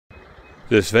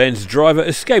This van's driver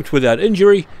escaped without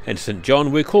injury and St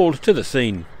John were called to the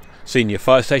scene. Senior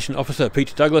Fire Station Officer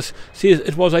Peter Douglas says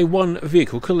it was a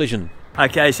one-vehicle collision.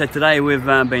 Okay, so today we've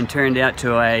been turned out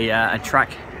to a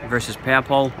truck versus power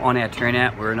pole. On our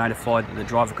turnout we were notified that the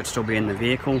driver could still be in the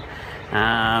vehicle.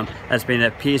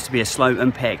 Appears to be a slow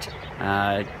impact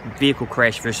vehicle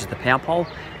crash versus the power pole.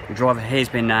 The driver has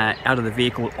been out of the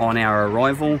vehicle on our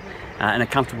arrival in a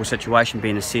comfortable situation,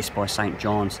 being assessed by St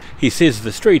John's. He says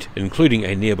the street, including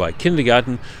a nearby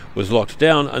kindergarten, was locked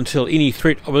down until any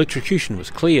threat of electrocution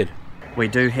was cleared. We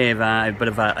do have a bit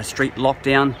of a street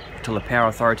lockdown until the power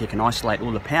authority can isolate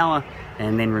all the power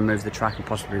and then remove the truck and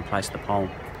possibly replace the pole.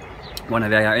 One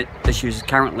of our issues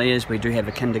currently is we do have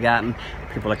a kindergarten.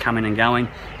 People are coming and going.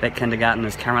 That kindergarten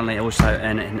is currently also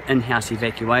in an in-house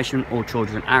evacuation. All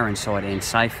children are inside and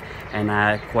safe and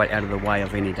are quite out of the way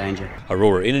of any danger.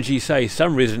 Aurora Energy say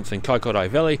some residents in Kaikorai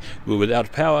Valley were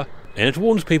without power, and it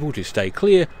warns people to stay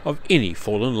clear of any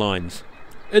fallen lines.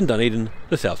 In Dunedin,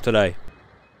 the South Today.